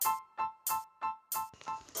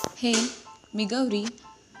हे मी गौरी.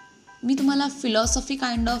 मी तुम्हाला philosophy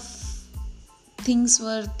kind of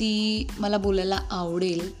थिंग्सवरती मला बोलायला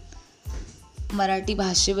आवडेल, मराठी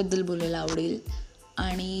भाषेबद्दल बोलायला आवडेल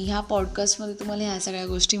आणि ह्या पॉडकास्टमध्ये तुम्हाला ह्या सगळ्या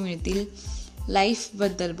गोष्टी मिळतील.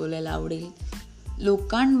 लाईफबद्दल बोलायला आवडेल,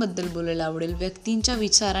 लोकांबद्दल बोलायला आवडेल, व्यक्तींच्या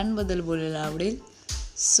विचारांबद्दल बोलायला आवडेल.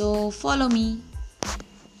 सो फॉलो मी.